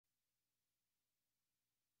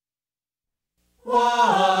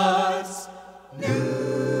What's new?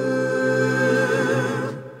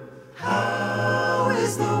 How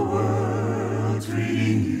is the world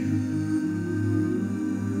treating you?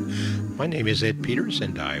 My name is Ed Peters,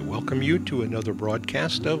 and I welcome you to another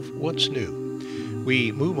broadcast of What's New.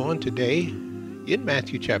 We move on today in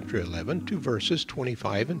Matthew chapter 11 to verses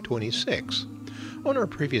 25 and 26. On our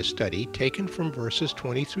previous study, taken from verses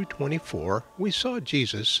 20 through 24, we saw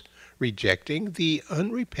Jesus rejecting the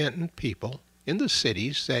unrepentant people in the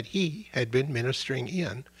cities that he had been ministering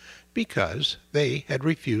in because they had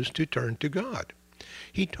refused to turn to God.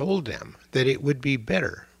 He told them that it would be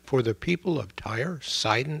better for the people of Tyre,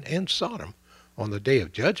 Sidon, and Sodom on the day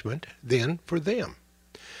of judgment than for them.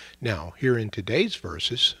 Now, here in today's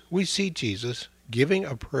verses, we see Jesus giving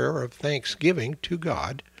a prayer of thanksgiving to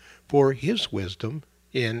God for his wisdom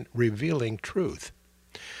in revealing truth.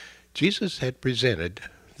 Jesus had presented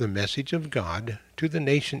the message of God to the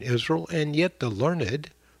nation Israel, and yet the learned,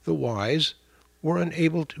 the wise, were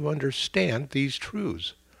unable to understand these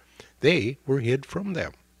truths. They were hid from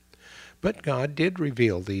them. But God did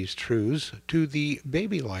reveal these truths to the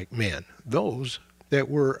baby-like men, those that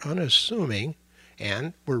were unassuming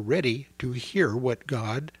and were ready to hear what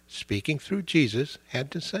God, speaking through Jesus, had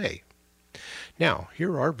to say. Now,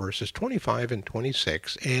 here are verses 25 and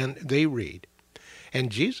 26, and they read,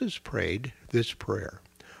 "And Jesus prayed this prayer,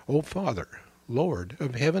 O Father, Lord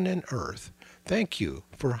of heaven and earth, thank you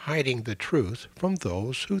for hiding the truth from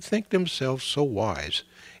those who think themselves so wise,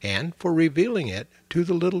 and for revealing it to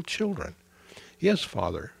the little children. Yes,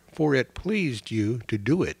 Father, for it pleased you to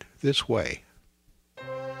do it this way."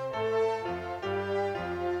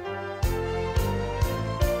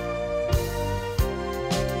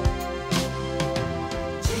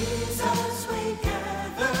 Jesus, we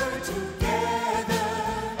gather together.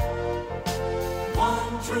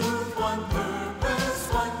 One truth, one purpose,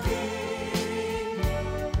 one King.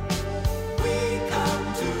 We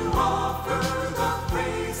come to offer the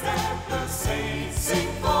praise that the saints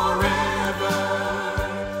sing forever.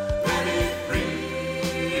 Let it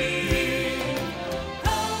ring.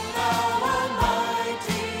 Come thou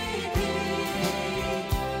almighty King.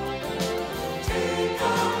 Take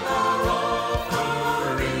up our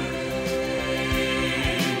offering.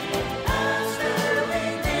 Master, we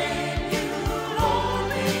name you. Lord,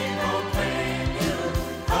 we proclaim you.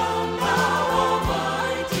 Come thou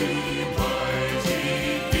almighty, mighty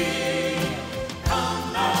King. Come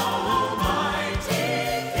thou almighty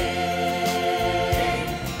King,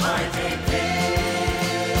 mighty King.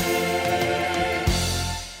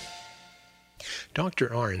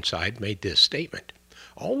 Dr. Ironside made this statement: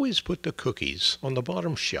 "Always put the cookies on the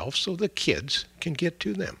bottom shelf so the kids can get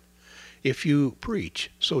to them. If you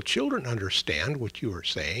preach so children understand what you are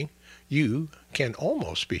saying, you can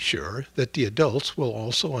almost be sure that the adults will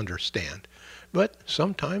also understand. But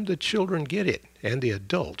sometimes the children get it and the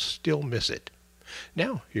adults still miss it."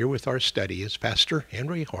 Now, here with our study is Pastor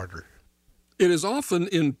Henry Harder. It is often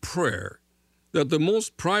in prayer that the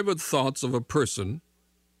most private thoughts of a person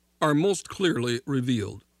are most clearly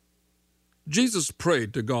revealed. Jesus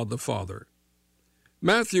prayed to God the Father.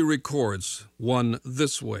 Matthew records one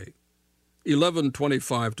this way,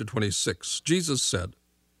 11:25 to 26. Jesus said,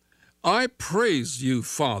 "I praise you,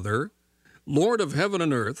 Father, Lord of heaven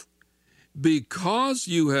and earth, because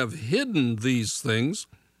you have hidden these things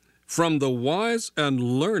from the wise and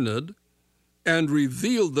learned and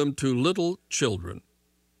revealed them to little children.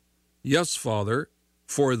 Yes, Father,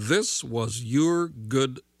 for this was your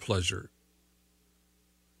good pleasure."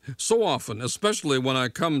 So often, especially when I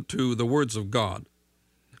come to the words of God,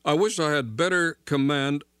 I wish I had better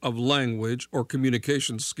command of language or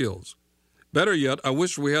communication skills. Better yet, I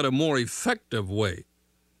wish we had a more effective way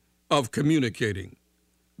of communicating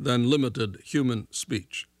than limited human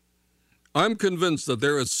speech. I'm convinced that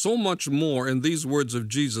there is so much more in these words of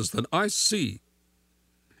Jesus than I see.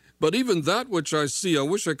 But even that which I see, I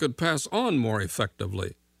wish I could pass on more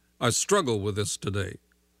effectively. I struggle with this today.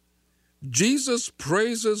 Jesus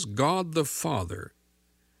praises God the Father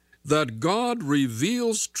that God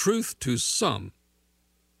reveals truth to some,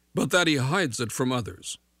 but that he hides it from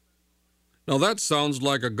others. Now that sounds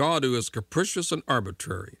like a God who is capricious and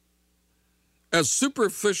arbitrary. A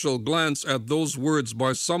superficial glance at those words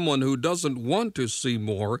by someone who doesn't want to see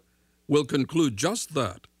more will conclude just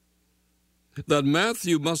that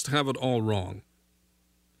Matthew must have it all wrong.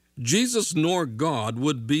 Jesus nor God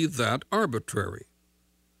would be that arbitrary.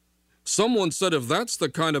 Someone said, if that's the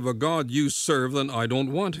kind of a God you serve, then I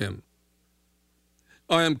don't want him.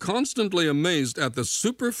 I am constantly amazed at the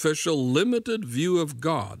superficial, limited view of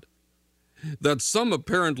God that some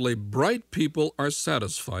apparently bright people are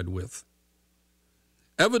satisfied with.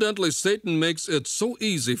 Evidently, Satan makes it so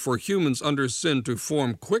easy for humans under sin to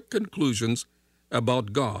form quick conclusions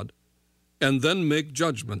about God and then make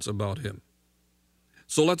judgments about him.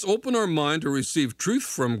 So let's open our mind to receive truth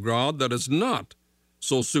from God that is not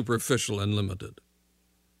so superficial and limited.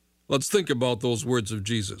 Let's think about those words of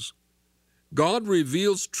Jesus. God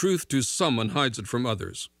reveals truth to some and hides it from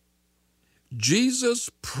others.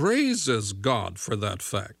 Jesus praises God for that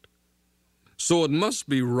fact. So it must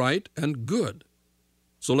be right and good.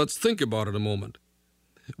 So let's think about it a moment.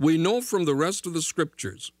 We know from the rest of the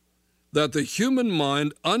Scriptures that the human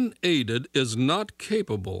mind unaided is not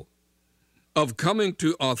capable of coming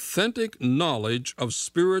to authentic knowledge of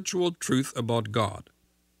spiritual truth about God.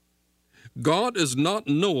 God is not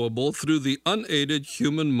knowable through the unaided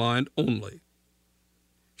human mind only.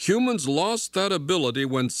 Humans lost that ability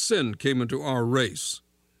when sin came into our race.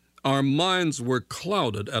 Our minds were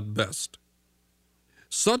clouded at best.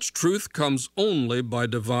 Such truth comes only by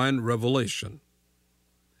divine revelation.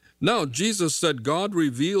 Now, Jesus said God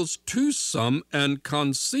reveals to some and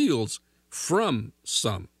conceals from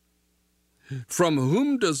some. From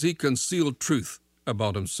whom does he conceal truth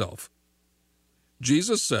about himself?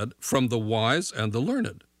 Jesus said, from the wise and the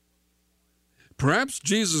learned. Perhaps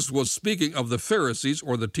Jesus was speaking of the Pharisees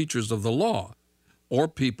or the teachers of the law, or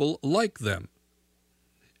people like them.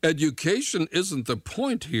 Education isn't the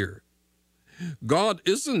point here. God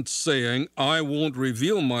isn't saying, I won't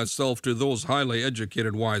reveal myself to those highly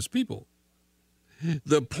educated, wise people.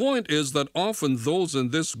 The point is that often those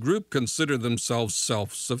in this group consider themselves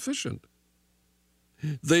self-sufficient.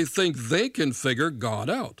 They think they can figure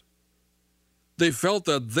God out. They felt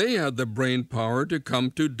that they had the brain power to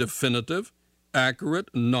come to definitive, accurate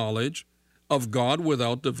knowledge of God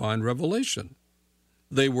without divine revelation.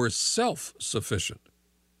 They were self-sufficient.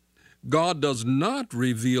 God does not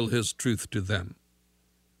reveal his truth to them.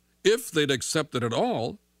 If they'd accept it at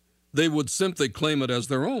all, they would simply claim it as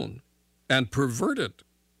their own and pervert it,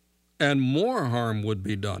 and more harm would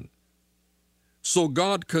be done. So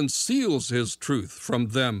God conceals his truth from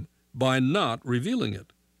them by not revealing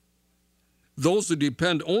it. Those who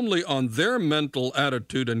depend only on their mental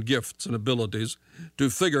attitude and gifts and abilities to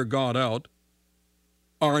figure God out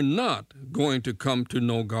are not going to come to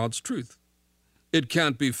know God's truth. It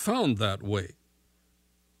can't be found that way.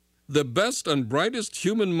 The best and brightest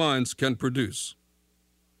human minds can produce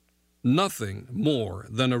nothing more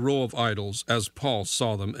than a row of idols as Paul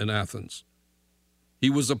saw them in Athens. He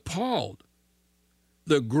was appalled.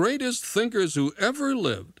 The greatest thinkers who ever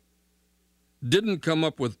lived didn't come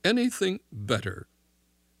up with anything better.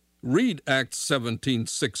 Read Acts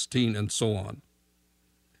 17:16 and so on.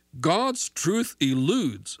 God's truth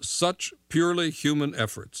eludes such purely human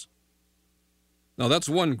efforts. Now that's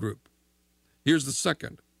one group. Here's the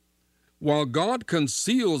second. While God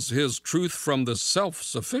conceals his truth from the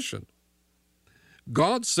self-sufficient,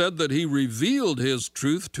 God said that he revealed his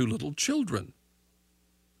truth to little children.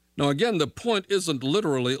 Now again, the point isn't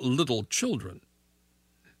literally little children.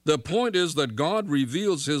 The point is that God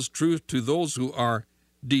reveals his truth to those who are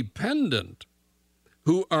dependent,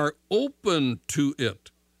 who are open to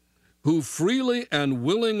it, who freely and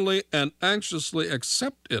willingly and anxiously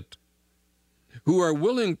accept it, who are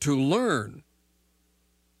willing to learn,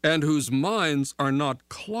 and whose minds are not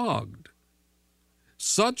clogged.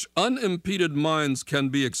 Such unimpeded minds can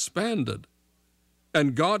be expanded,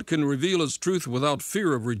 and God can reveal his truth without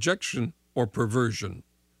fear of rejection or perversion.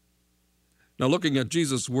 Now, looking at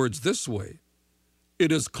Jesus' words this way,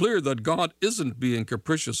 it is clear that God isn't being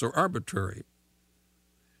capricious or arbitrary.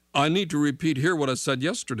 I need to repeat here what I said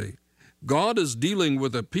yesterday. God is dealing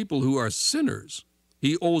with a people who are sinners.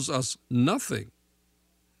 He owes us nothing.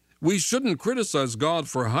 We shouldn't criticize God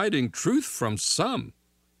for hiding truth from some.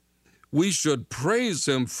 We should praise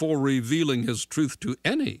him for revealing his truth to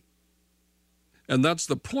any. And that's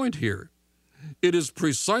the point here. It is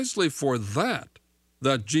precisely for that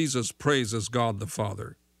Jesus praises God the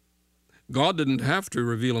Father. God didn't have to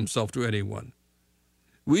reveal himself to anyone.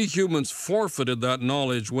 We humans forfeited that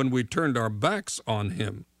knowledge when we turned our backs on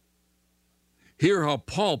him. Hear how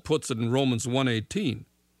Paul puts it in Romans 1:18.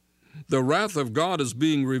 The wrath of God is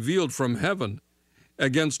being revealed from heaven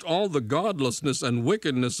against all the godlessness and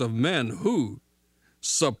wickedness of men who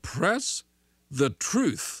suppress the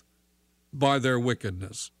truth by their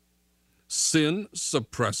wickedness. Sin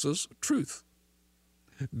suppresses truth.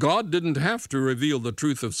 God didn't have to reveal the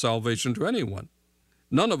truth of salvation to anyone.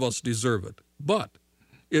 None of us deserve it, but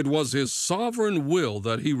it was his sovereign will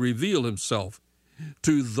that he reveal himself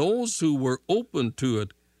to those who were open to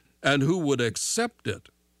it and who would accept it.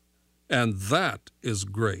 And that is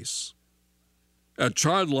grace. A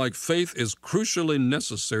childlike faith is crucially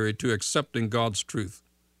necessary to accepting God's truth.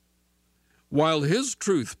 while his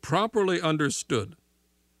truth, properly understood,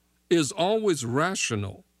 is always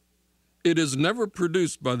rational, it is never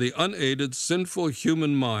produced by the unaided, sinful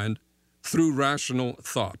human mind through rational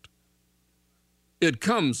thought. It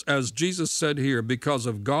comes, as Jesus said here, because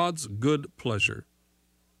of God's good pleasure.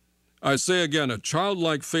 I say again, a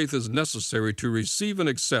childlike faith is necessary to receive and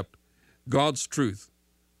accept God's truth.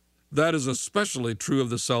 That is especially true of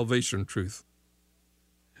the salvation truth.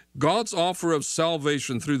 God's offer of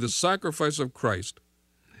salvation through the sacrifice of Christ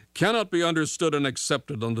cannot be understood and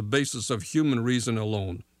accepted on the basis of human reason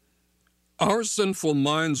alone. Our sinful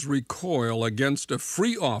minds recoil against a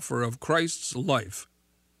free offer of Christ's life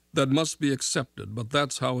that must be accepted, but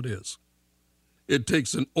that's how it is. It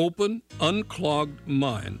takes an open, unclogged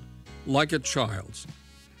mind, like a child's,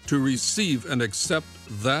 to receive and accept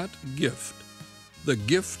that gift, the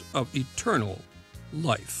gift of eternal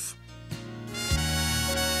life.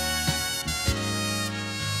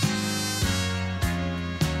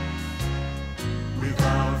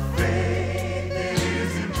 Without faith, it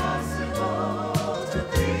is impossible to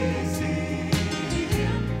please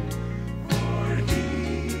Him. For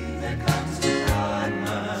he that comes to God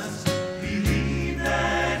must believe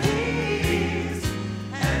that He is,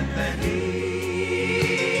 and that He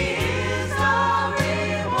is a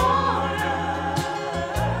rewarder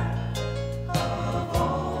of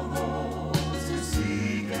all those who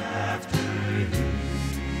seek after Him.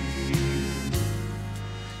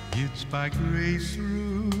 It's by grace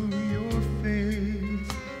through your faith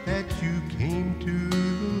that you came to the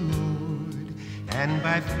Lord, and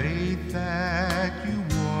by faith that you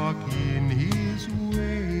walk in His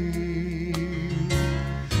way,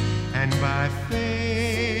 and by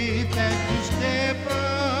faith that you step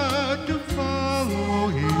out to follow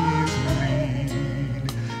His lead.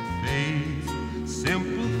 Faith,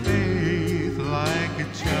 simple faith like a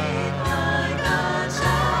child.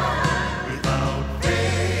 Without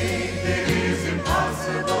faith, it is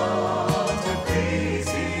impossible to please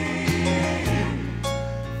Him.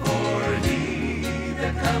 For he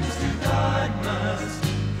that comes to God must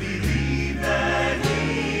believe that He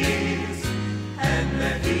is, and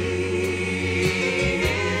that He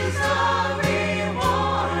is a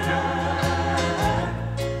rewarder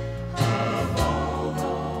of all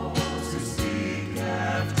those who seek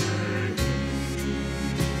after Him.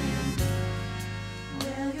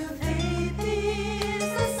 Well, your faith is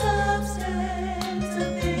the substance of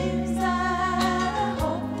things that are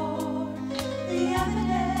hoped for, the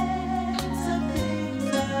evidence of things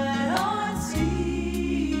that aren't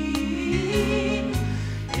seen.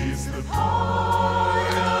 It's the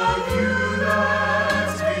part of you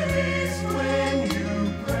that's released when you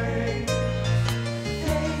pray.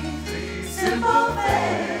 Faith, simple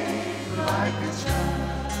faith, like a child.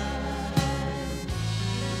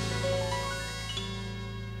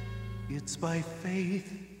 It's by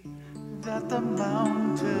faith that the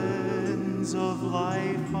mountains of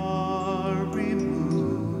life are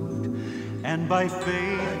removed, and by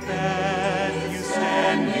faith that you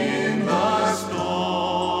stand in the storm,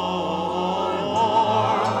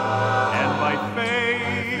 and by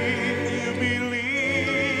faith you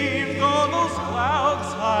believe though those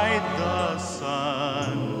clouds hide the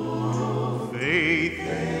sun. Faith,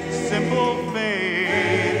 simple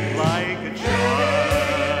faith, like a child.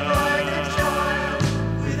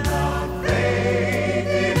 Without faith,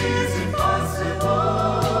 it is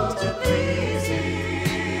impossible to please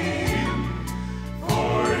Him.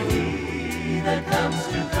 For he that comes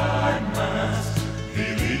to God must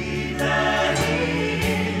believe that He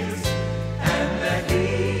is, and that He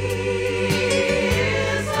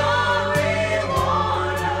is a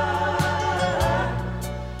rewarder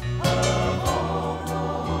of all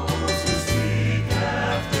those who seek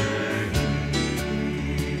after Him,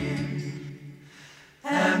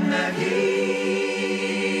 and that He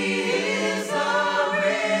is a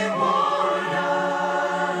rewarder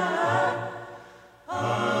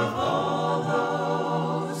of all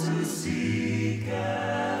those who seek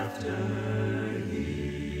after Him.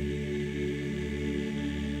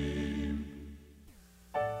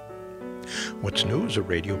 What's New is a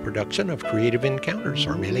radio production of Creative Encounters.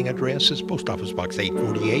 Our mailing address is Post Office Box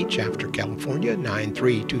 848, Shafter, California,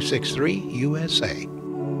 93263, USA.